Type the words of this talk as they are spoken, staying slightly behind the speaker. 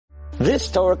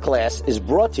This Torah class is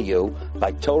brought to you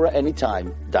by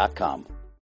TorahAnytime.com.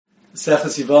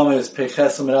 Seches Yevamos,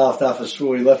 Peches Amid Aleph Daf Ashur.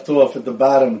 We left off at the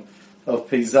bottom of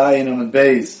Pei Zayin Amid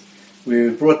Beis. We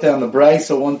brought down the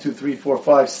Brisa, 1, 2, 3, 4,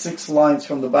 5, 6 lines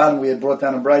from the bottom. We had brought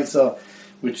down a Brisa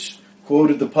which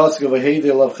quoted the pasuk of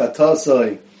Ahedel of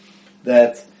Chatasai,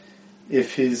 that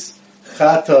if his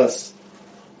Chatas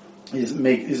is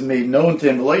made known to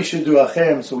him, V'lo yishudu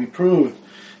achem, so we proved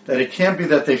that it can't be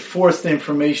that they forced the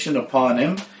information upon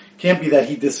him, can't be that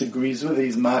he disagrees with it,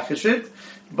 he's machashit,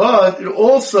 but it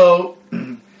also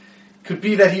could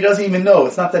be that he doesn't even know.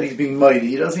 It's not that he's being mighty,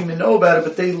 he doesn't even know about it,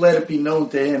 but they let it be known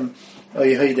to him. So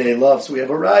we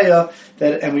have a raya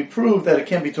that, and we prove that it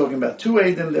can't be talking about 2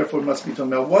 eidim, therefore it must be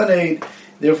talking about 1 aid.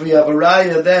 Therefore we have a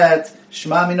raya that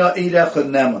Shema mina eid echad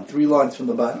neman, 3 lines from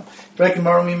the bottom.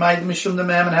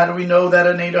 And how do we know that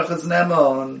an eid echad is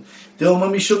neman?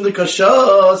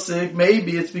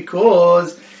 Maybe it's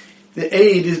because the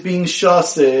aid is being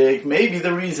shasik. Maybe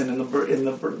the reason in the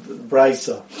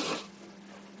brisa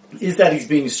is that he's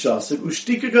being shasik.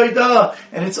 Ushtika gaida,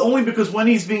 and it's only because when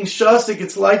he's being shasik,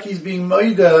 it's like he's being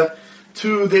maida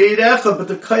to the eid echad, but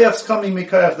the kayach's coming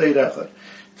mikayach the eid echad.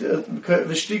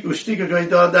 Ushtika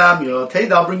gaida damya. Okay,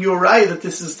 I'll bring you a raya that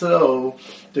this is to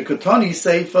the Katani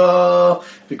Seifa,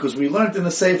 because we learned in the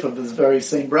Seifa of this very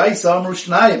same brisa Amru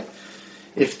Shnayim.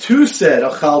 If 2 said,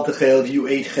 Achal techel, you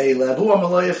ate chaylev, who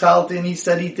amaloi achalti, and he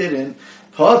said he didn't,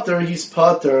 Potter, he's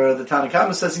Potter, the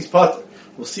Tanakhama says he's Potter.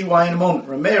 We'll see why in a moment.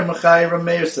 Rameir Machayev,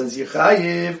 Rameir says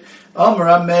Yechayev, Amr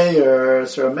Rameir,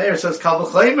 so Rameir says Kal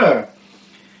v'chaymer.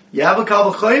 You have a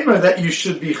Kal v'chaymer that you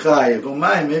should be Chayev.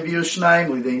 Umay, maybe you're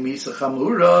Shnayim, Lidei Misa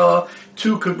Chamura,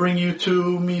 2 could bring you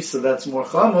 2 Misa, that's more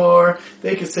Chamor.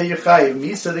 They could say Yechayev,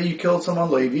 Misa that you killed someone,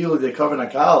 Loivilu, they cover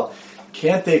Nakal.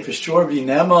 Can't they for sure be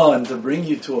nema and to bring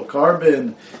you to a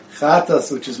carbon chatas,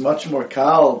 which is much more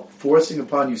kal, forcing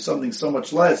upon you something so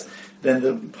much less than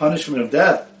the punishment of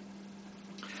death?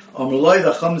 Amrullah,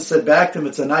 the Chum said back to him,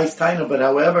 it's a nice taina, but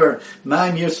however,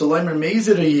 ma'im yer soleimer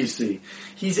mezid yisi.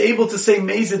 He's able to say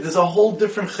mezid. There's a whole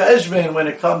different cheshvan when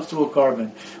it comes to a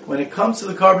carbon. When it comes to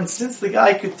the carbon, since the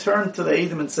guy could turn to the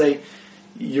Edom and say,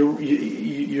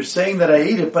 you're saying that I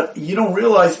ate it, but you don't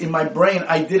realize in my brain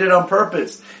I did it on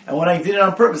purpose. And when I did it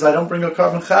on purpose, I don't bring a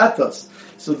carbon chatas.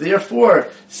 So therefore,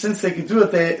 since they could do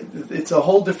it, it's a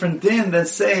whole different din than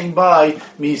saying by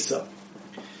Misa.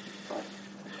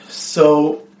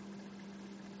 So,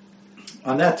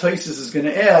 on that, Taisus is going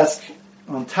to ask,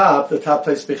 on top, the top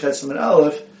Taisus Bechesim and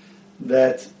Aleph,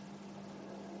 that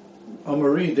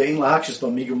Amari, the Ein Lahakshis Ba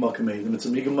Migum Makam Edim. It's a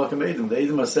Migum Makam Edim. The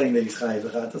Edim are saying that he's Chayiv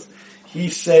V'chatas.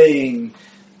 He's saying,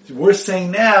 we're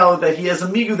saying now that he has a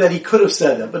migu that he could have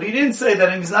said that, but he didn't say that,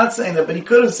 and he's not saying that, but he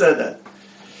could have said that.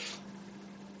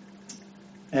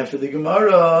 And for the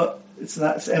Gemara, it's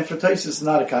not, and for Taisus, it's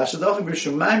not a kasha. He could have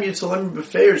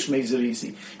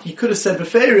said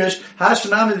beferish,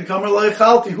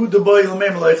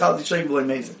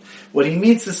 what he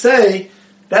means to say,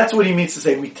 that's what he means to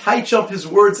say. We touch up his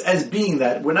words as being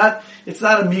that. It's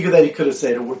not a migu that he could have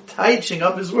said it. We're touching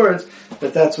up his words,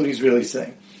 but that's what he's really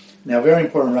saying. Now, very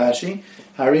important Rashi.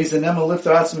 Hariz and Emma lift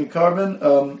atzmi carbon.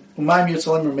 Umayim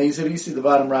Yitzalim Remezirisi, the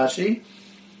bottom Rashi.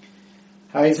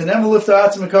 Hariz and Emma lift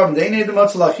atzmi carbon. They need the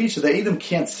matzalachisha. The Edom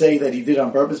can't say that he did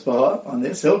on purpose, on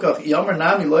this. Hilkach, Yamar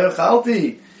Nami, lo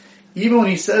yachalti. Even when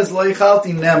he says lo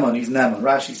yachalti neman, he's neman.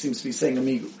 Rashi seems to be saying a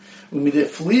migu. Umide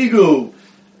fligu.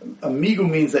 Amigu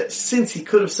means that since he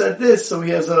could have said this, so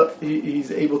he's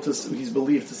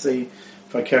believed to say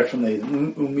fakir from the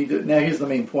Now here's the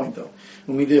main point though.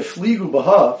 Umideh fligu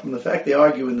baha, from the fact they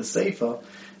argue in the Seifa,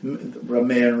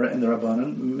 Rameir and the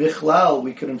Rabbanan, Michlal,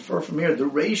 we could infer from here, the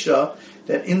Reisha,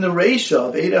 that in the Reisha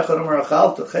of Eid Echad Omer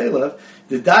Achal Techelev,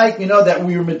 the Daik, we know that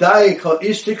we were Medayik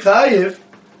Ishtik Chayiv,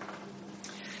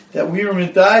 that we were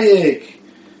Medayik,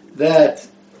 that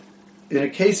in a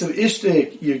case of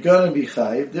Ishtik, you're going to be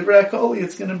Chayiv. Divrei Hakol,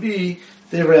 it's going to be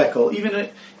Divrei Hakol. Even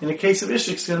in a case of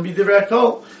Ishtik, it's going to be Divrei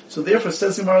Hakol. So therefore, it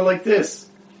says Gemara like this.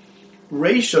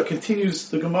 Reisha continues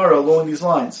the Gemara along these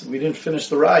lines. We didn't finish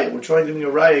the Raya. We're trying to do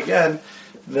a Raya again,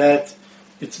 that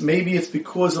it's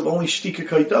because of only Shtika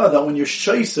Kaita, that when you're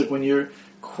Shaisik, when you're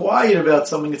quiet about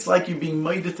something, it's like you're being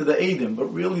maided to the Eidim. But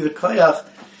really the Kayach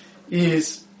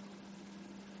is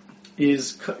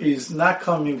not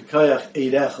coming kayach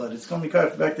eid echad. It's coming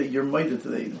kayach the fact that you're maided to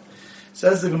the Eidim.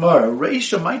 Says the Gemara,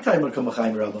 Reisha, my time will come a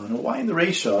Chaim Rabban. Why in the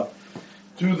Reisha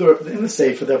in the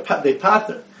Sefer they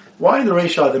pater? Why in the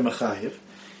Reisha are they mechayiv?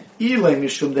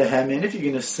 And if you're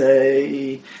going to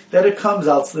say that it comes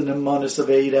out to the nemanis of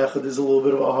Eid Echad, there's a little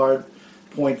bit of a hard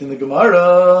point in the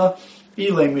Gemara.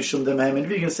 Ilay mishum demem. And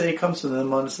if you can say it comes from the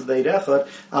nemanis of the Eid Echad,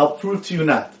 I'll prove to you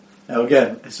not. Now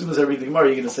again, as soon as I read the Gemara,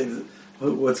 you're going to say,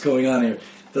 what's going on here?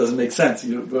 It doesn't make sense.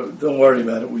 Don't worry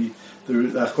about it. The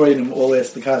Achronim all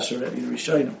asked the Kasha already, the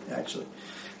Rishonim, actually.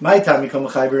 My time become a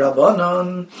Chayber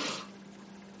Rabbanon.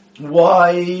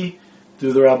 Why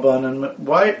do the Rabbanon?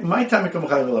 Why my time become a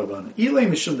Chayber Rabbanon? Ilay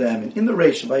mishum de'emin in the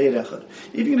Reish by Eid Echad.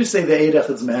 If you're going to say the Eid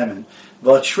Echad's me'emin,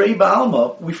 v'atrei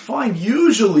ba'alma, we find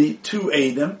usually two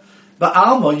Eidim.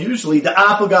 Ba'alma, usually the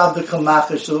apagav the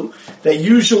kamachishu, that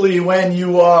usually when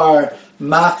you are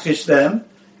machish them,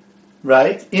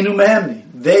 right? Inu mehemni,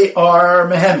 they are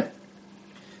mehemni.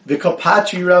 The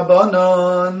kapatri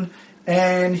Rabbanon.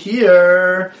 And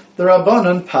here, the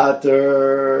Rabbanon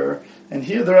Pater. And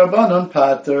here, the Rabbanon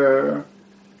Pater.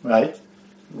 Right?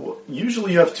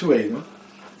 Usually you have two Eidim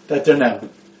that they're never.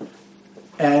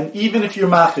 And even if you're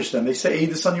machish them, they say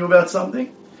Eidus on you about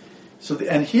something.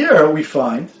 And here we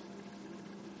find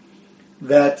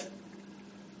that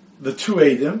the two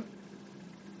Eidim,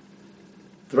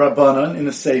 the Rabbanon in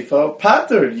the Seifa,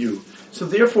 patered you. So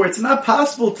therefore, it's not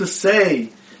possible to say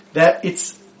that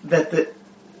the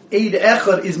Eid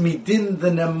Echad is midin the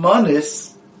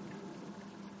nemanis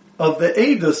of the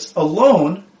Eidus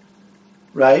alone,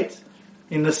 right?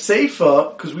 In the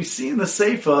Seifa, because we see in the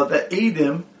Seifa that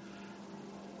Eidim,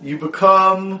 you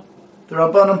become the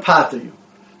Rabbanon pater you.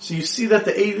 So you see that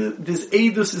this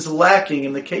Eidus is lacking.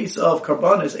 In the case of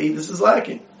Karbanis, Eidus is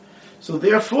lacking. So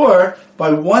therefore,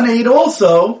 by one Eid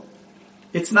also,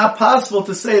 it's not possible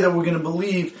to say that we're going to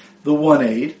believe the one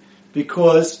Eid,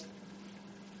 because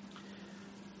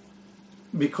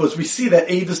we see that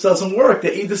Eidus doesn't work.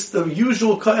 The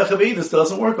usual Kayach of Eidus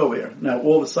doesn't work over here. Now,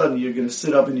 all of a sudden, you're going to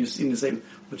sit up and you're going to say,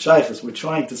 we're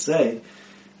trying to say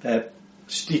that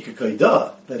Shtika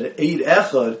Kaidah, that at Eid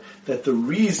Echad, that the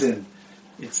reason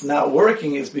it's not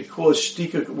working is because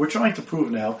Shtika, we're trying to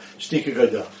prove now, Shtika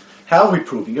Kaidah. How are we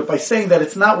proving it? By saying that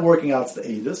it's not working out the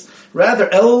Eidus. Rather,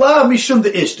 Elah Mishum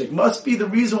de Ishtik must be the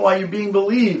reason why you're being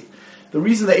believed. The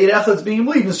reason that Eid Echad is being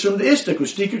believed is from the Ishtik,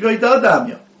 Shtika Kaidah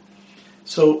Damya.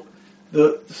 So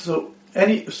Frek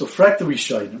the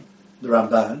Rishonim, the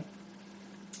Ramban,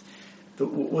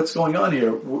 what's going on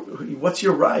here? What's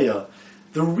your raya?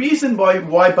 The reason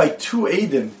why by two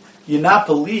Eidim you're not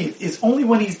believed is only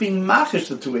when he's being machish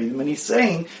the two Eidim, and he's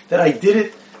saying that I did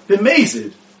it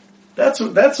b'mezid.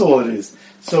 That's all it is.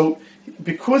 So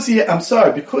because he has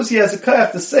a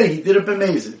kayach to say he did it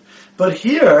b'mezid. But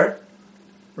here,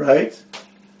 right?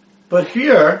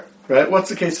 What's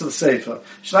the case of the Seifa?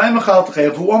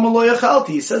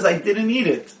 He says, I didn't eat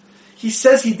it. He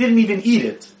says he didn't even eat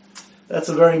it. That's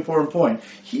a very important point.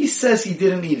 He says he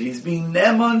didn't eat it. He's being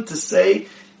neman to say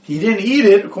he didn't eat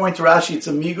it. According to Rashi, it's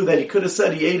a migu that he could have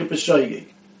said he ate it b'shoigig.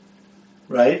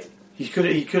 Right? He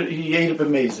ate it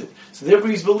b'mezid. So therefore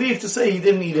he's believed to say he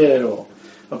didn't eat it at all.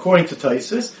 According to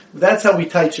Taisus, that's how we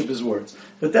taitship his words.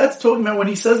 But that's talking about when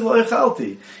he says lo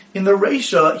yechalti. In the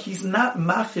Reisha, he's not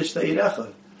machish the Eid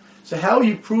Echad. So how are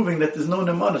you proving that there's no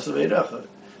nemanis of Eid Echad?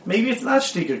 Maybe it's not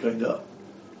Shtika Kaidah.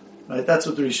 Right? That's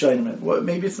what the Rishonim meant.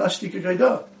 Maybe it's not Shtika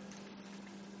Kaidah.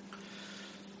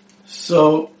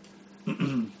 So,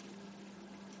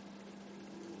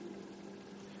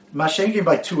 Mashenkin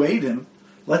by two Eidim,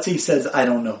 let's say he says, I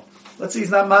don't know. Let's say he's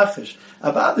not machish.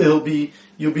 Abada the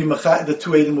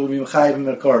two Eidim will be mechayiv and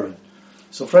mekarvin.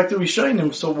 So, Frek the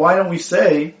Rishonim, so why don't we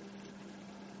say,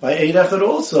 by Eid Echad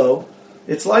also,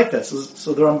 it's like that.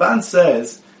 So the Ramban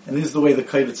says, and this is the way the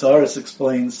Kaivetz Haaretz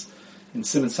explains in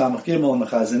Siman Samach Gimel and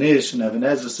Mechazon Ish and Even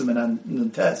Ezra Siman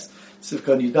Nuntes,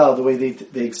 Sivkan Yudal, the way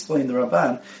they explain the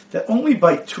Ramban, that only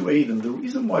by two Eidim, the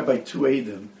reason why by two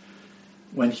Eidim,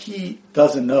 when he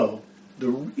doesn't know, the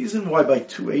reason why by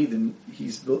two Eidim,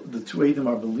 the two Eidim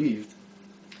are believed,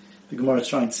 the Gemara is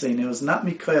trying to say now, is not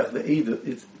Mikayach the Eidim,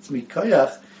 it's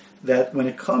Mikayach that when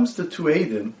it comes to two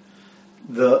Eidim,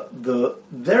 their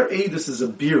Eidus is a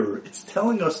beer. It's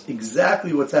telling us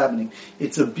exactly what's happening.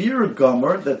 It's a beer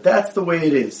gomer that's the way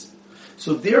it is.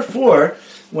 So therefore,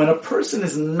 when a person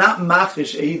is not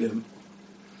machish Eidim,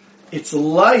 it's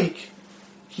like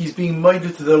he's being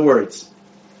minded to their words,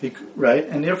 right?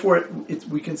 And therefore,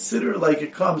 we consider like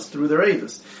it comes through their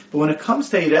Eidus. But when it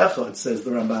comes to Eid Echad, says the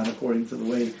Ramban, according to the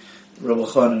way Rabbi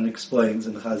Chanan explains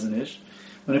in the Chazon Ish,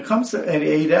 when it comes to an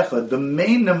Eid Echad, the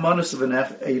main nemanis of an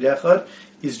Eid Echad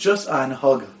is just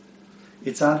anhaga.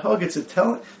 It's anhaga. It's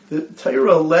the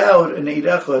Torah allowed an Eid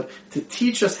Echad to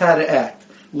teach us how to act.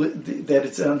 That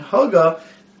it's anhaga,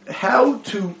 how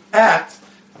to act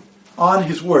on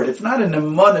his word. It's not a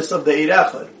nemanis of the Eid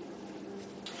Echad.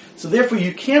 So therefore,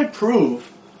 you can't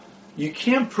prove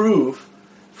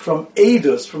from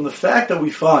Eidus, from the fact that we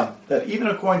find that even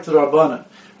according to the Rabbanan,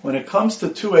 when it comes to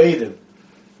two Eidim,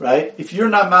 right, if you're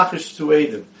not machish two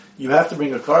Eidim, you have to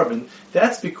bring a carbon,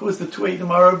 that's because the two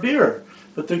Eidim are a beer.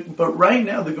 But right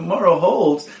now the Gemara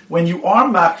holds, when you are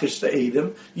machish the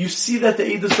Eidim, you see that the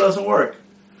Eidus doesn't work.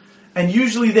 And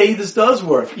usually the Eidus does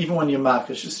work, even when you're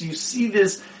machish. So you see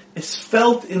this, it's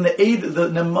felt in the Eidus, the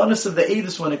nemanis of the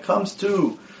Eidus when it comes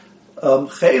to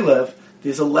Chaylev,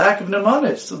 there's a lack of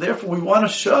nemanis. So therefore we want to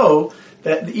show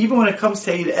that even when it comes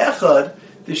to Eid Echad,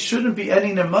 there shouldn't be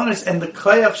any nemanis, and the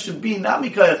Kayach should be not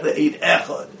Mikayach the Eid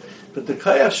Echad, but the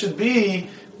Kayach should be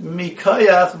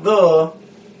Mikayach the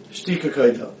Shtika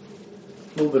Kaidah. A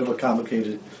little bit of a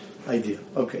complicated idea.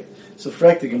 Okay. So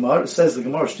Frek the Gemara, it says the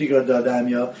Gemara Shtika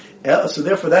Dadamya. So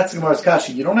therefore that's the Gemara's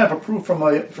Kashi. You don't have a proof from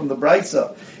the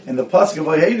Braisa and the Pasuk of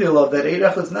Vayhedil of that Eid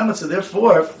Echad is Neman. So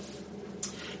therefore,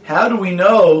 how do we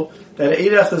know that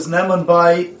Eid Echad is Neman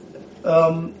by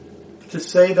to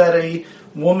say that a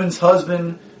woman's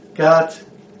husband died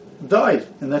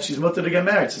and that she's mutter to get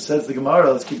married? So says the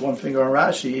Gemara, let's keep one finger on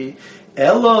Rashi.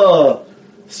 Ella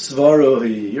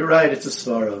Svarohi. You're right, it's a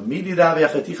Svaro. Midi davi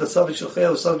achaticha savik shel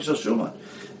chelev, savik shel shuman.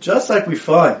 Just like we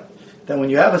find that when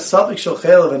you have a savik shel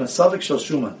chelev and a savik shel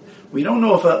shuman, we don't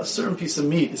know if a certain piece of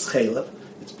meat is chelev,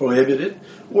 it's prohibited,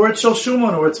 or it's shel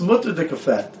shuman, or it's mutter de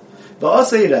kafet.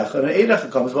 V'as eidach, and an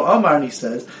eidach comes, v'amar, and he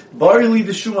says, bari li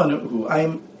de shuman, I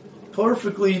am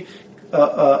perfectly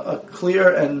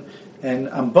clear and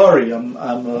I'm bari, I'm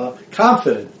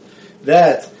confident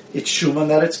that it's shuman,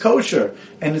 that it's kosher.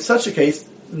 And in such a case,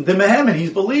 the Mehaman,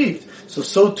 he's believed.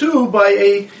 So too,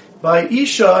 by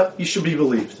Isha, you should be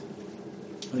believed.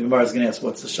 The Gemara is going to ask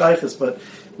what's the shaykhis, but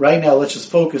right now let's just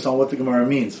focus on what the Gemara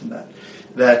means from that.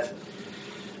 That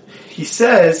he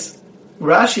says,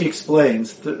 Rashi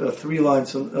explains two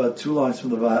lines from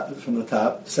the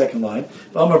top, second line.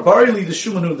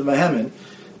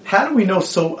 How do we know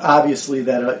so obviously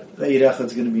that the Eid Echad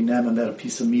is going to be nem and that a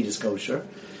piece of meat is kosher?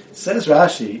 Says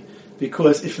Rashi,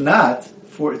 because if not,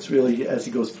 it's really, as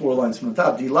he goes 4 lines from the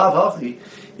top, if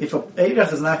a Eid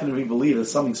Echad is not going to be believed that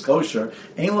something's kosher,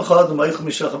 you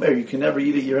can never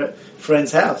eat at your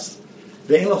friend's house.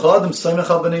 You can't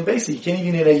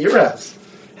even eat at your house.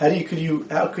 How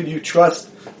could you trust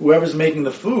whoever's making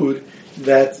the food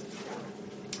that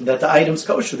the item's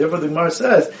kosher? Therefore the Gemara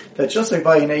says that just like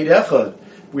by an Eid Echad,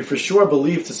 we for sure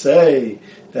believe to say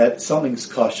that something's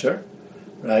kosher,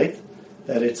 right?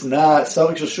 That it's not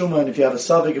savik shel shuman. If you have a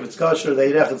savik, if it's kosher, the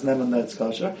Eid Echad's neman that it's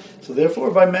kosher. So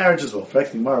therefore, by marriage as well.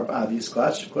 Frankly, more obvious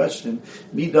question.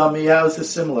 Midami, how is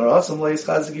this similar? Asam leis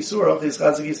chazik yisura, achis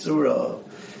chazik yisura.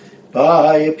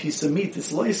 By a piece of meat,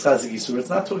 it's leis chazik yisura. It's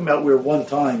not talking about where one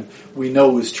time we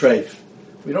know it was treif.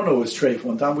 We don't know it was treif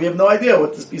one time. We have no idea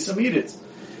what this piece of meat is.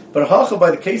 But hacha, by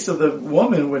the case of the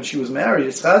woman when she was married,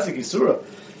 it's chazik yisura.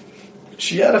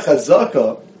 She had a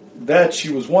chazaka that she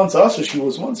was once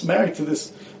married to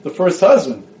the first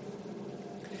husband.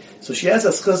 So she has a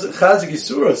chazik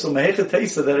yisura, so mehecha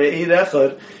teisa that a Eid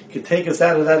Echad could take us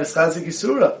out of that is chazik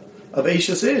yisura of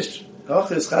Eishes Ish. Ach,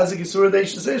 is chazik yisura of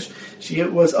Eishes Ish. She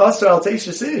was asar al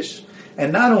Eishes Ish.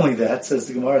 And not only that, says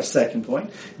the Gemara, second point,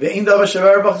 ve'in davar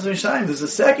shavar b'chaz mishayim, there's a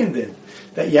second din,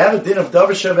 that you have a din of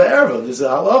davar shavar erva. There's a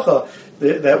halacha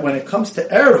that when it comes to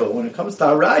erva, when it comes to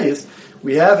harayas,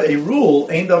 we have a rule,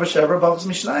 ein davar shavar b'chaz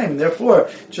mishnayim, and therefore,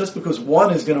 just because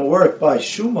one is going to work by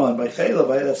shuman, by chayla,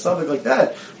 by something like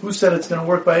that, who said it's going to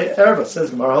work by erva?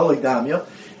 Says Gemara, holy damya,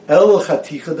 el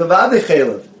chaticha devade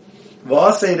chaylev.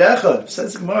 V'asei echad.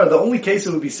 Says Gemara, the only case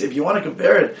it would be, if you want to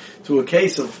compare it to a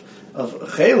case of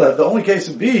chaylev, the only case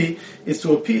would be is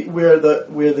to a piece where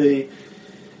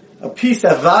a piece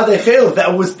that vade chaylev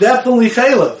that was definitely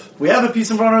chaylev. We have a piece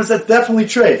in front of us that's definitely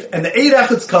treif, and the Eid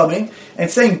Echad's coming and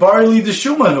saying barley the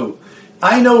shumanu.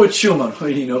 I know it's shuman. How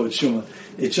do you know it's shuman?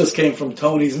 It just came from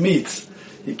Tony's meats.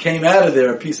 It came out of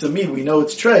there, a piece of meat. We know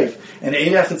it's treif. And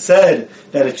Eid Echad said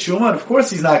that it's shuman. Of course,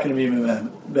 he's not going to be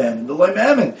me'amin. The loy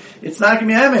me'amin. It's not going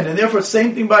to be me'amin. And therefore,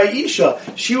 same thing by Isha.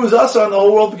 She was also on the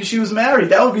whole world because she was married.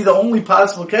 That would be the only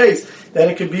possible case that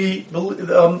it could be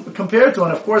compared to.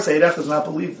 And of course, Eid Echad is not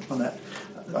believed on that.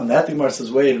 On that, the Gemara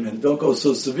says, wait a minute, don't go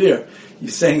so severe.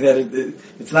 You're saying that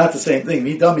it's not the same thing.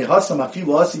 It's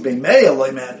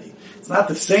not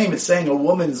the same as saying a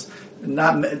woman's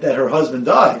not that her husband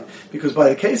died, because by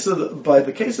the case of the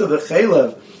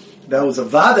chaylev, that was a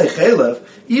vade chaylev.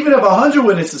 Even if 100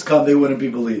 witnesses come, they wouldn't be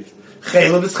believed.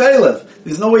 Chaylev is chaylev.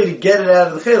 There's no way to get it out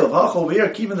of the chaylev. Over here,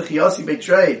 keeping the chiyasi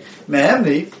betrayed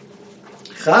mehemni.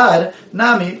 Chad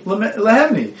nami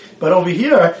lehemni. But over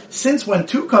here, since when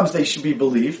 2 comes, they should be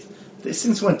believed.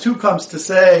 Since when 2 comes to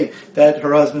say that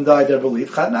her husband died, they're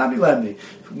believed. Chad nami lehemni.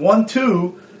 1,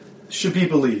 2 should be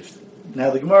believed. Now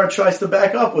the Gemara tries to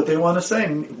back up what they want to say.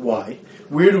 Why?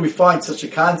 Where do we find such a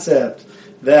concept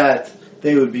that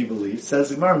they would be believed? Says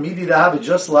the Gemara, Midi Dahava,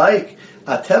 just like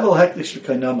a Tevel Hektish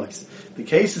V'Kainamais. The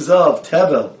cases of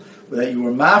Tevel, that you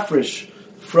were mafresh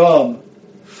from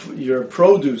your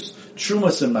produce,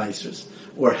 Trumas and Meisers,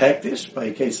 or Hektish, by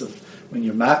a case of when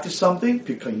you're mafresh something,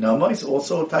 V'Kainamais,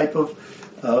 also a type of,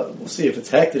 we'll see if it's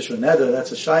Hektish or Neder,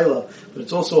 that's a Shaila, but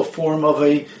it's also a form of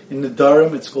in the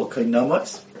Dharam, it's called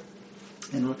Kainamais.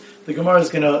 And the Gemara is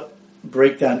going to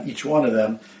break down each one of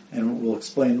them, and we'll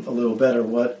explain a little better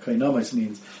what Kainamais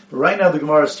means. But right now the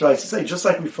Gemara tries to say, just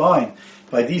like we find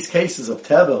by these cases of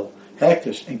Tevel,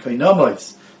 Hektish, and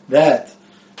Kainamais, that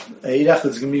Eid Echad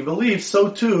is going to be believed, so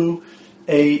too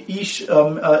Eid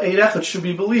Echad should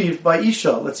be believed by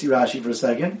Isha. Let's see Rashi for a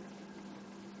second.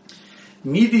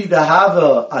 Midi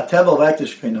dahava atevel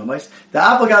v'ektish kainomais. The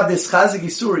avagav this chazik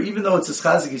isura, even though it's a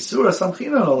chazik isura,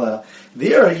 samchina nola.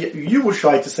 There, you were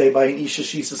trying to say by an isha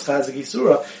she's a chazik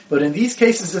isura, but in these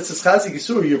cases it's a chazik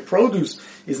isura. Your produce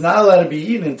is not allowed to be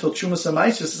eaten until chumas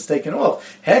amaishus is taken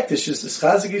off. Hektish is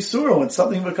chazik isura when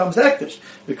something becomes hektish.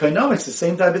 The kainomais, the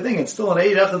same type of thing, and still an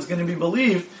Eid Echad is going to be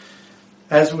believed,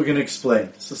 as we're going to explain.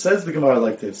 So says the Gemara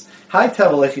like this: Hi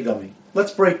tevel echidami.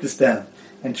 Let's break this down.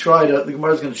 And the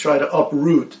Gemara is going to try to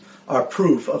uproot our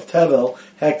proof of Tevel,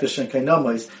 Hektish, and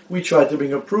Kainamais. We tried to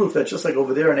bring a proof that just like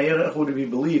over there in Eid Echad would be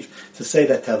believed to say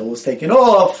that Tevel was taken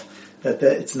off, that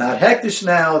it's not Hektish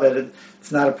now, that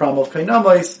it's not a problem of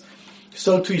Kainamais.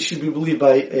 So too should be believed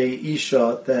by a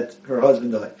Isha that her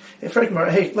husband died.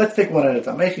 Hey, let's take one at a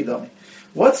time. Echidami.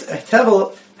 What's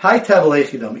Tevel? Hi Tevel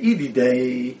Echidami. Idi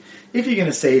day. If you're going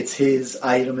to say it's his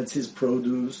item, it's his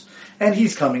produce, and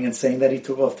he's coming and saying that he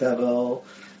took off Tevel,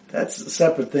 that's a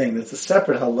separate thing. That's a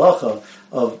separate halacha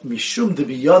of mishum de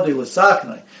biyadei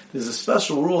l'saknai. There's a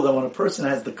special rule that when a person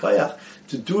has the kayach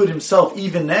to do it himself,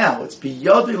 even now, it's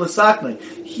biyadei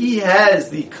l'saknai. He has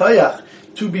the kayach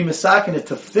to be misakin,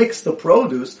 to fix the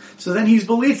produce, so then he's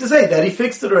believed to say that he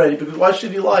fixed it already, because why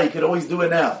should he lie? He could always do it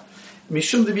now.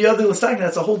 Mishum de biyadei l'saknai,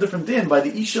 that's a whole different din. By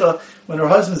the Isha, when her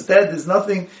husband's dead, there's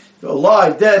nothing,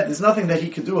 alive, dead, there's nothing that he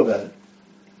could do about it.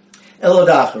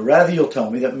 Elodacha, rather you'll tell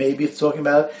me that maybe it's talking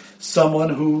about someone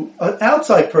an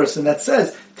outside person that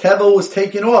says Tevel was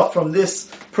taken off from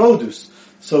this produce.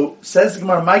 So says the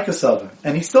Gemara, Micah Savar,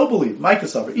 and he still believed Micah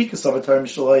Savar, Ika Savar Tar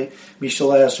Mishalei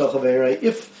Ashachaveirei.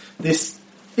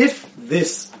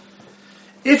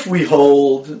 If we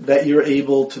hold that you're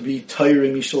able to be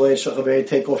Tairi Mishalei Ashachaveirei,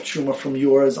 take off truma from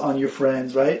yours on your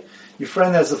friends, right? Your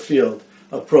friend has a field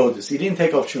of produce. He didn't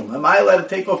take off truma. Am I allowed to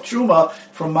take off truma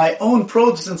from my own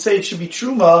produce and say it should be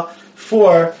truma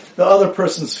for the other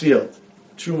person's field?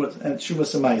 Truma and truma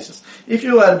semaisis. If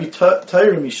you're allowed to be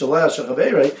Tairi Mishalei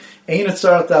Ashachaveirei, Ein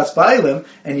Etzarat Das Bailim,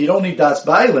 and you don't need Das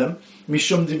Bailim,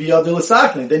 Mishum Dibiyadil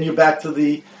L'Sakne, then you're back to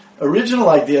the original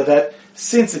idea that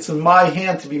since it's in my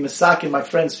hand to be Masak in my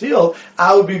friend's field,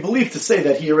 I would be believed to say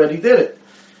that he already did it.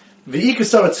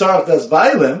 V'ikasarat Tzarach Das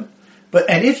Bailim,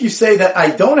 and if you say that I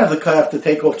don't have the kayach to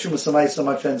take off truma samais on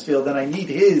my friend's field, then I need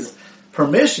his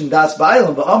permission, das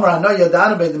bailam,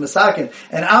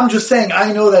 and I'm just saying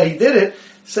I know that he did it,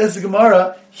 says the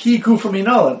Gemara, he kufa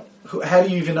minalan. How do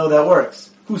you even know that works?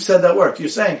 Who said that worked? You're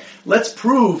saying, let's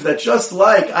prove that just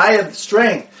like I have the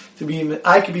strength to be,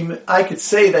 I could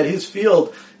say that his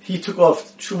field, he took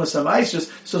off truma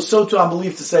samais, so too I'm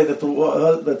believed to say that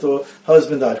the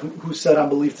husband died. Who said I'm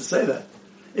believed to say that?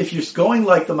 If you're going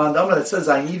like the mandama that says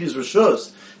I need his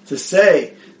reshus to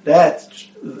say that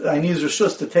I need his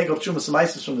reshus to take off chumas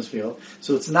samaisis from this field,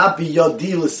 so it's not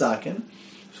biyadi l'sakin.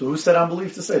 So who said I'm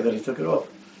believed to say that he took it off?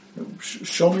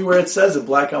 Show me where it says it,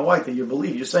 black on white, that you're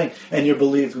believed. You're saying, and you're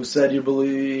believed. Who said you're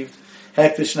believed?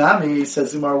 Hektish nami,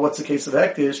 says Umar, what's the case of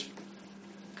hektish?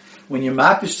 When you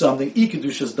makdish something,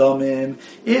 ikedushas damim.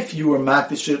 If you were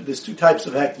makdish, there's two types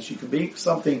of hektish. You could be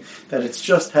something that it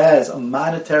just has a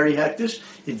monetary hektish.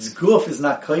 Its guf is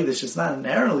not kaidish. It's not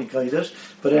inherently kaidish,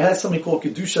 but it has something called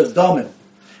kedushas damim.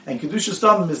 And kedushas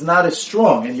damim is not as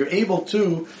strong, and you're able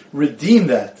to redeem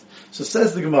that. So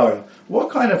says the Gemara, what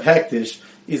kind of hektish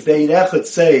is the Eid Echad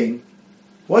saying?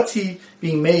 What's he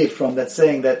being made from that's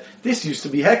saying that this used to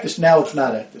be hektish, now it's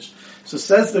not hektish? So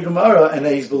says the Gemara, and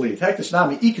that he's believed. Hektish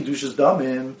nami, I kedushas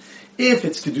damim. If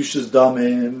it's kedushas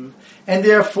damim, and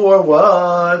therefore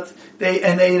what?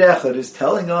 And Eid Echad is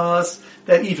telling us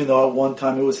that even though at one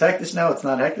time it was hektish, now it's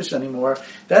not hektish anymore.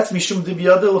 That's mishum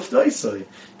dibiyadil ufdaisai.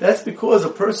 That's because a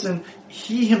person,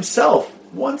 he himself,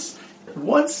 once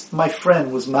my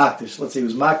friend was makdish, let's say he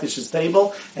was makdish's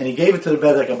table, and he gave it to the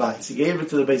Bedek Abayis, he gave it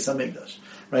to the Beis HaMikdash.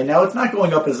 Right now it's not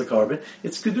going up as a carbon,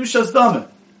 it's kedushas damim.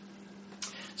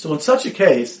 So in such a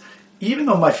case, even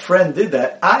though my friend did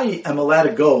that, I am allowed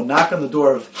to go knock on the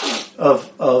door of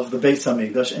the Beis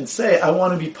Hamikdash and say, I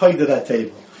want to be paid to that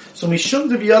table. So mishum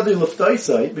de biyadi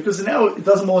leftaisai, because now it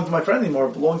doesn't belong to my friend anymore,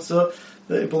 it belongs to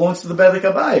the Bedek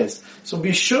Abayis. So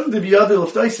mishum de biyadi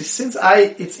leftaisai, since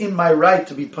it's in my right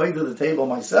to be paid to the table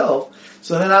myself,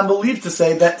 so then I'm believed to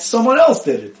say that someone else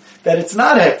did it, that it's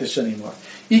not hektish anymore.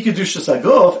 Ikedushas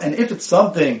aguf, and if it's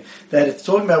something that it's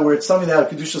talking about where it's something that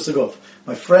kedushas aguf,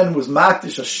 my friend was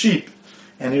makdish a sheep,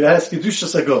 and it has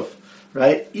kedushas aguf,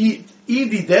 right? Edi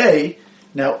day.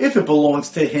 Now, if it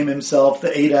belongs to him himself, the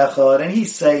Eid Echad, and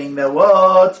he's saying that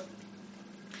what?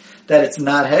 That it's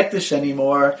not hektish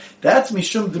anymore, that's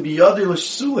mishum de biyadi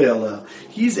l'shulei.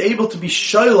 He's able to be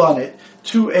shoyl on it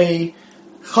to a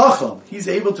chacham. He's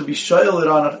able to be shoyl it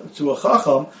on to a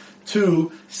chacham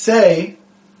to say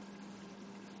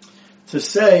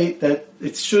that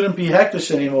it shouldn't be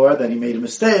hektish anymore, that he made a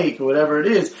mistake, or whatever it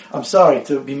is. I'm sorry,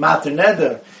 to be mater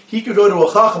neder. He could go to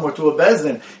a chacham or to a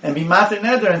bezdin and be mater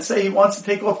neder and say he wants to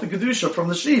take off the kedusha from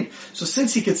the sheep. So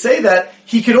since he could say that,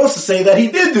 he could also say that he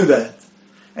did do that.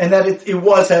 And that it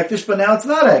was hektish, but now it's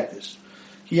not hektish.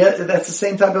 That's the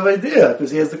same type of idea,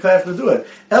 because he has the kayach to do it.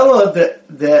 Ella,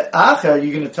 the acher,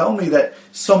 you're going to tell me that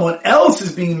someone else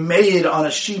is being made on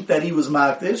a sheep that he was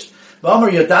makdish.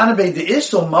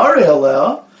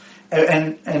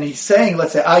 And he's saying,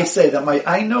 let's say,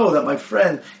 I know that my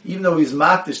friend, even though he's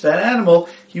makdish that animal,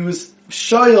 he was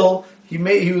shoyl, he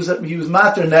was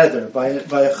mater neder by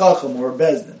a chacham or a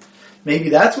bezdin. Maybe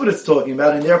that's what it's talking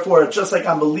about, and therefore, just like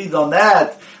I'm believed on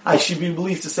that, I should be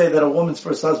believed to say that a woman's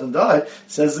first husband died.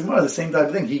 Says the Gemara, the same type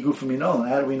of thing. He grew from Yinon.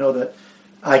 How do we know that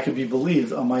I could be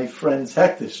believed on my friend's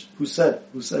hektish? Who said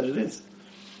it is?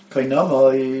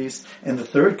 Kainamois, and the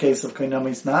third case of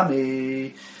Kainamois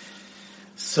Nami.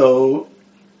 So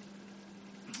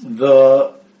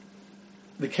the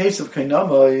case of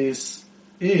Kainamois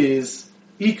is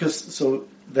ikus, so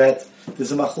that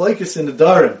there's a machlokes in the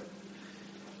Darim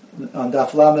on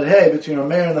Daf Lamed Hey between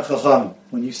Rameir and the Chacham.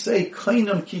 When you say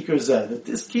Kainam Kikar Zeh, that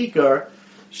this Kikar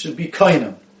should be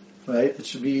Kainam, right? It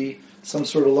should be some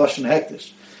sort of Lashon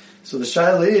Hektish. So the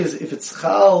Shaila is, if it's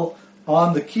Chal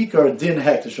on the Kikar Din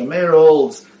Hektish, Rameir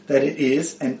holds that it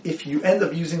is, and if you end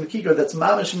up using the Kikar, that's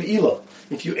Mamish Me'ilah.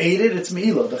 If you ate it, it's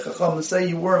Me'ilah. The Chacham say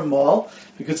you weren't Mal,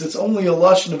 because it's only a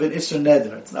Lashon of an Isser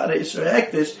Neder. It's not an Isser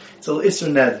Hektish, it's an Isser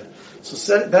Neder.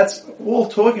 So that's all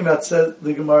talking about, the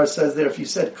Gemara says there, if you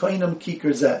said kainam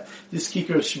kikar zeh, this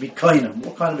kikar should be kainam.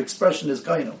 What kind of expression is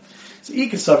kainam? So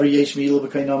ikasavar yesh mi'ilah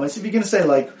b'kainamais. If you're going to say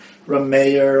like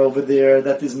Rameir over there,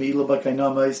 that is mi'ilah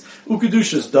b'kainamais,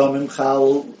 ukedushas damim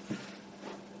chal,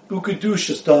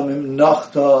 ukedushas damim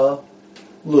nachta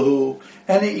luhu,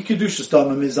 and the kedushas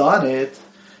damim is on it.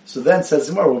 So then says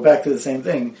the Gemara, we're back to the same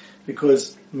thing,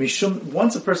 because mishum,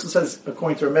 once a person says,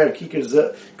 according to Rameir,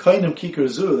 kikar kainam kikar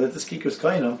zu, that this kikar is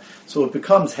kainam, so it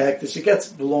becomes hektish.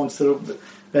 It belongs to the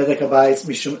Bedek Abayis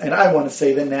mishum, and I want to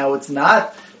say that now it's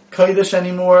not kaidish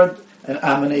anymore, and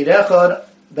amanei echad,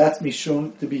 that's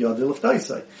mishum to be yadil of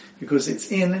taisai, because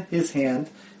it's in his hand,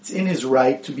 it's in his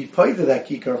right to be paid to that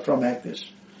kikar from hektish.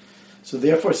 So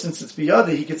therefore, since it's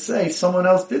biyadi, he could say someone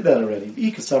else did that already.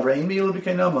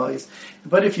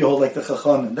 But if you hold like the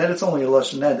Chachamim, that it's only a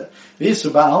lashon neder.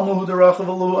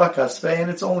 And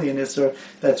it's only an isser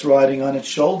that's riding on its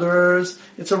shoulders.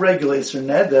 It's a regular isser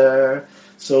neder.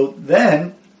 So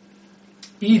then,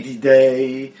 Idi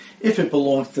day, if it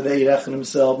belongs to the Eid Echad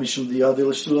himself, Mishum Diyadi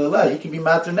L'Shulei, he can be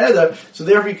Mater Neder. So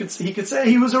therefore he could say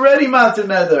he was already Mater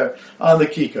Neder on the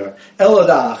Kikar. Elad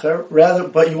Acher, rather,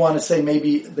 but you want to say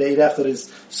maybe the Eid Echad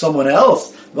is someone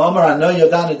else. V'amar Ano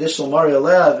Yadan Adishal Mari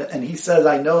Alev, and he says,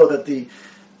 I know that the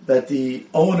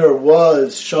owner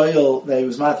was Shoyel, that he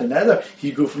was Mater Neder.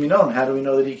 He grew from Yinon. How do we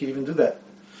know that he could even do that?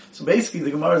 So basically the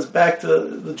Gemara is back to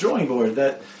the drawing board,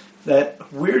 that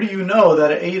where do you know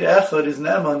that an Eid Echad is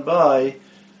Neman by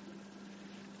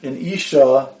an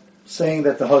Isha saying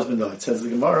that the husband died? It says the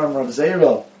Gemara on Rav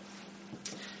Zeirel,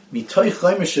 Mitoich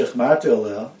Chaimeshich Marte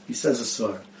Aleh, he says a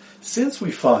svar. Since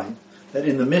we find that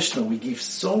in the Mishnah we give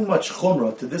so much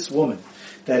chumrah to this woman,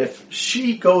 that if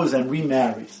she goes and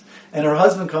remarries, and her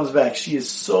husband comes back, she is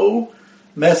so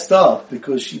messed up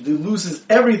because she loses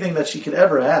everything that she could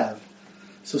ever have.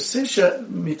 So since because of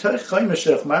the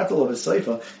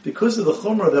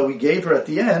chumrah that we gave her at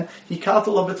the end, he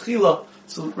kaltala betchila.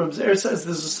 So Reb Zeir says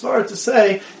there's a svar to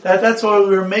say that that's why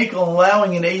we were making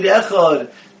allowing an Eid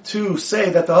Echad to say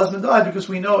that the husband died, because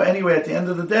we know anyway at the end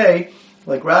of the day,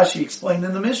 like Rashi explained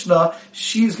in the Mishnah,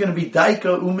 she's going to be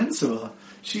daika uminsava.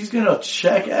 She's going to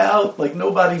check out like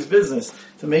nobody's business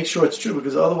to make sure it's true,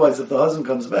 because otherwise if the husband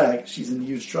comes back, she's in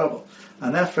huge trouble.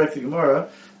 On that fact, the Gemara,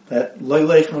 that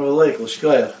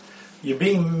you're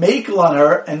being makel on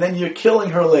her, and then you're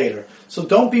killing her later. So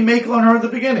don't be makel on her at the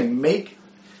beginning. Make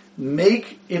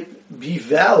it be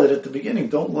valid at the beginning.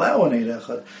 Don't allow an Eid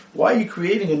Echad. Why are you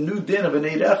creating a new din of an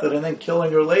Eid Echad and then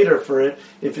killing her later for it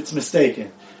if it's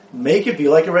mistaken? Make it be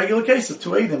like a regular case of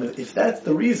two Eidim. If that's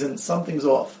the reason, something's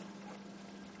off.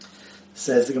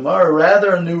 Says the Gemara,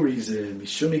 rather a new reason.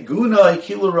 Mishum iguna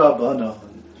ikilu rabbanon.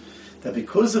 That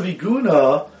because of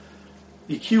iguna,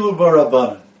 ikilu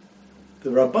barabbanon. The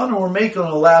Rabbanon were making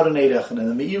allowed an Eid Echad.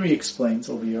 And the Meiri explains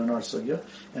over here in our sugya,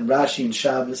 and Rashi and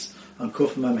Shabbos on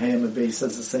Kuf Mem Hem Abbei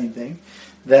says the same thing,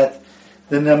 that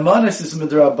the Nemanis is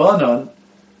midrabbanon.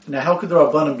 Now, how could the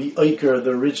Rabbanon be Eiker,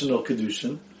 the original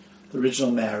Kedushin, the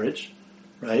original marriage,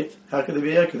 right? How could they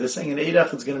be Eiker? They're saying an Eid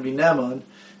Echad is going to be Neman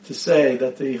to say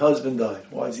that the husband died.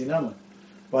 Why is he Neman?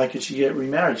 Why could she get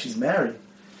remarried? She's married.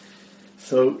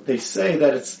 So they say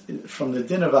that it's from the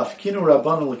din of Afkinu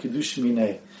Rabbanon l'Kedush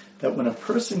Minei, that when a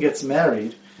person gets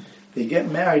married, they get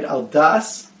married al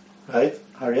das, right?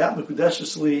 Hariyat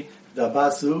Mekudeshes Li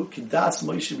Dabasu Kidas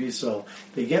Moshe B'Yisrael.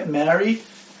 They get married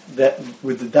that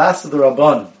with the das of the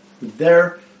Rabbanon, with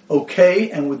their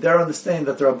okay and with their understanding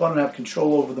that the Rabbanon have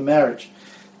control over the marriage.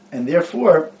 And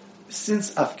therefore,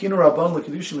 since Afkinu Rabbanon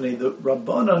l'Kedush Minei, the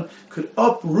Rabbanon could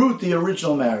uproot the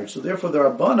original marriage. So therefore the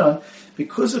Rabbanon,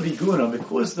 because of Iguna,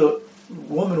 because the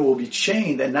woman will be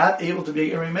chained and not able to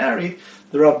be remarried,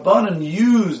 the Rabbanan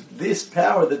used this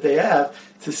power that they have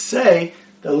to say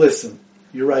that, listen,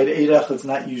 you're right, Eid Echad is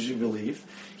not usually believed.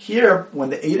 Here, when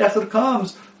the Eid Echad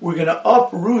comes, we're going to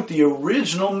uproot the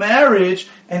original marriage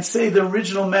and say the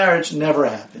original marriage never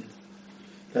happened.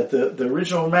 That the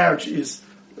original marriage is,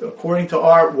 according to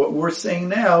what we're saying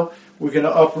now, we're going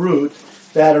to uproot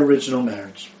that original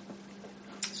marriage.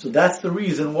 So that's the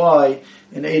reason why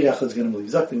an Eid Echad is going to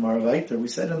believe. Zakti Maravaiter. We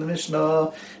said in the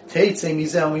Mishnah, Teitzei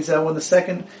Mizeh,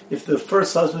 when if the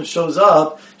first husband shows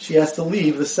up, she has to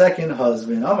leave the second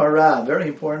husband. Amar Rav, very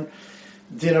important.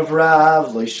 Din of Rav,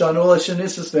 Leishanu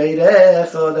Lashanisus Be'Eid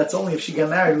Echad. That's only if she got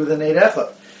married with an Eid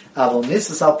Echad. Aval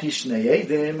Nisas Al Pishnei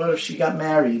Eidim, but if she got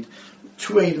married,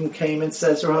 two Eidim came and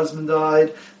says her husband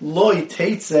died, Loi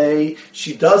Teitzei,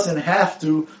 she doesn't have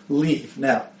to leave.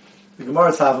 Now, the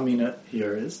Gemara's Havamina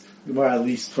here is, the Gemara at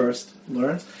least first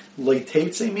learns,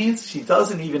 Leiteitze means she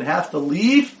doesn't even have to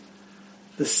leave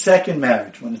the second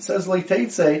marriage. When it says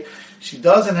Leiteitze, she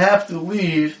doesn't have to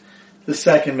leave the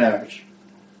second marriage.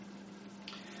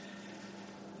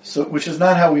 So, which is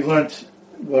not how we learned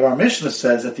what our Mishnah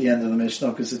says at the end of the Mishnah,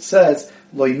 because it says,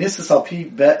 Loi Nisas al pi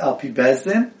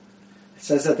bezdin. It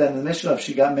says that then in the Mishnah, if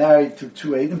she got married through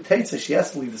two Eidim, Teitze, she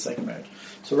has to leave the second marriage.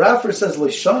 So Rafa says,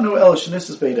 Leishanu el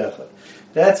shenisus beid echad.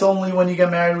 That's only when you get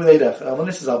married with Eid Echad.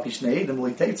 Avonis is al pishnei Eidim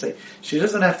Leiteitze. She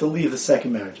doesn't have to leave the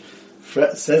second marriage.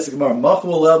 Says the Gemara,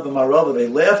 Machul el b'marava, they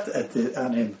laughed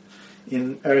on him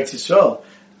in Eretz Yisrael.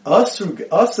 Asa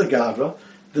Gavra,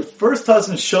 the first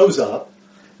husband shows up,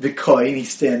 the kohen,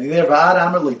 he's standing there, V'ad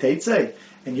Amar Leiteitze.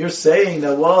 And you're saying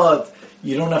that, what?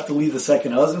 You don't have to leave the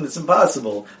second husband? It's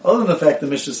impossible. Other than the fact the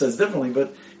Mishnah says differently,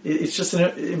 but it's just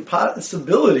an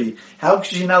impossibility. How could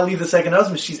she not leave the second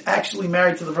husband? She's actually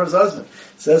married to the first husband.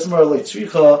 Says Mar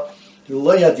Leitzricha,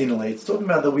 it's talking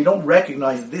about that we don't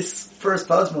recognize this first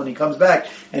husband when he comes back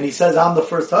and he says, I'm the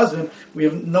first husband.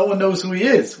 No one knows who he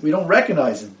is. We don't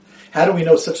recognize him. How do we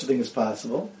know such a thing is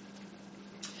possible?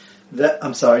 Wait a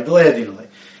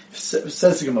minute.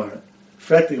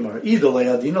 Wait a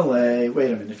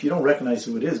minute, if you don't recognize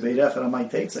who it is,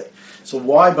 so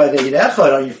why by the Eid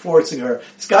Echad are you forcing her?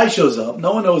 This guy shows up,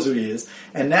 no one knows who he is,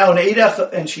 and now an Eid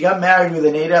Echad, and she got married with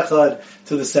an Eid Echad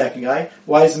to the second guy.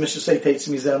 Why does the Mishnah say Teitze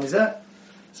Mizeh Mizeh?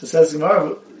 So says the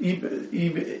Gemara,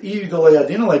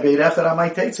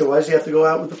 why does he have to go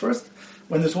out with the first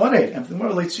when there's one Eid? And the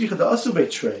Gemara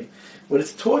what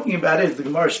it's talking about is the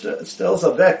Gemara tells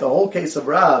Avek the whole case of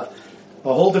Rav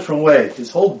a whole different way.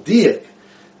 His whole diak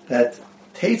that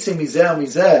Teitze Mizeh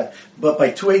Mizeh, but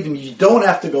by two Eidim you don't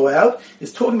have to go out,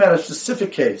 is talking about a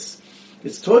specific case.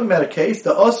 It's talking about a case,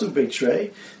 the Asu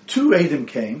Beitrei, two Eidim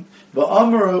came,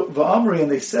 Va'amri,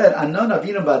 and they said, Anan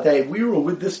Avinu Badei, we were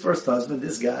with this first husband,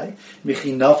 this guy,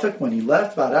 Michi Nafik, when he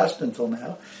left, Varasht until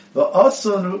now,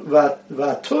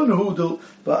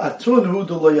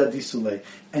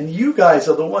 and you guys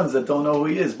are the ones that don't know who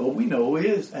he is, but we know who he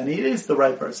is, and he is the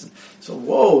right person. So,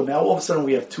 whoa, now all of a sudden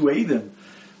we have two Eidim.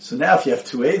 So now if you have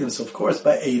two Eidim, so of course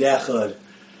by Eid Echad,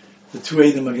 the two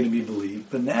Eidim are going to be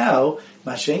believed. But now,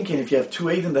 Mashenkin, if you have two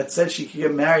Eidim that said she could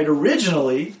get married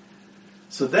originally,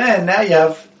 so then now you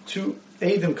have two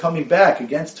Eidim coming back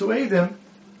against two Eidim.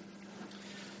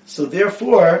 So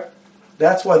therefore,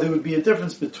 that's why there would be a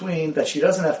difference between that she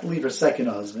doesn't have to leave her second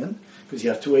husband, because you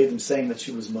have two Eidim saying that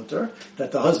she was mutter,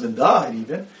 that the husband died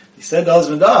even. He said the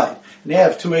husband died. And you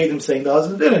have two Eidim saying the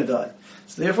husband didn't die.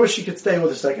 So therefore she could stay with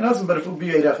her second husband, but if it would be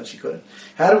Eidachad, she couldn't.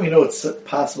 How do we know it's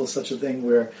possible such a thing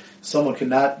where someone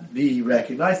cannot be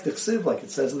recognized? T'chsiv, like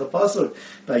it says in the Pasuk,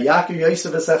 Vayakir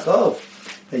Yosef Esachov.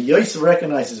 That Yosef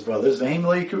recognized his brothers. They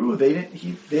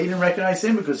didn't recognize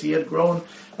him because he had grown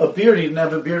a beard. He didn't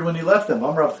have a beard when he left them.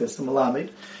 Amrav Chistam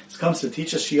Malamed. This comes to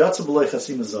teach us Shiyatza B'loi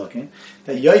Chasim Azakin,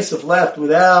 that Yosef left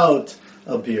without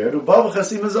a beard. Ubav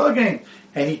Chasim Azakin,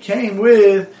 and he came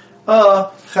with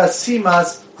a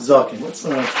Chasimas Zakin. Let's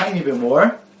learn a tiny bit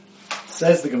more.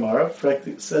 Says the Gemara.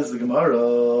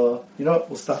 You know what?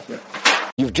 We'll stop there.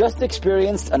 You've just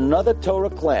experienced another Torah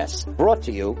class brought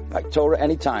to you by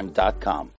TorahAnytime.com.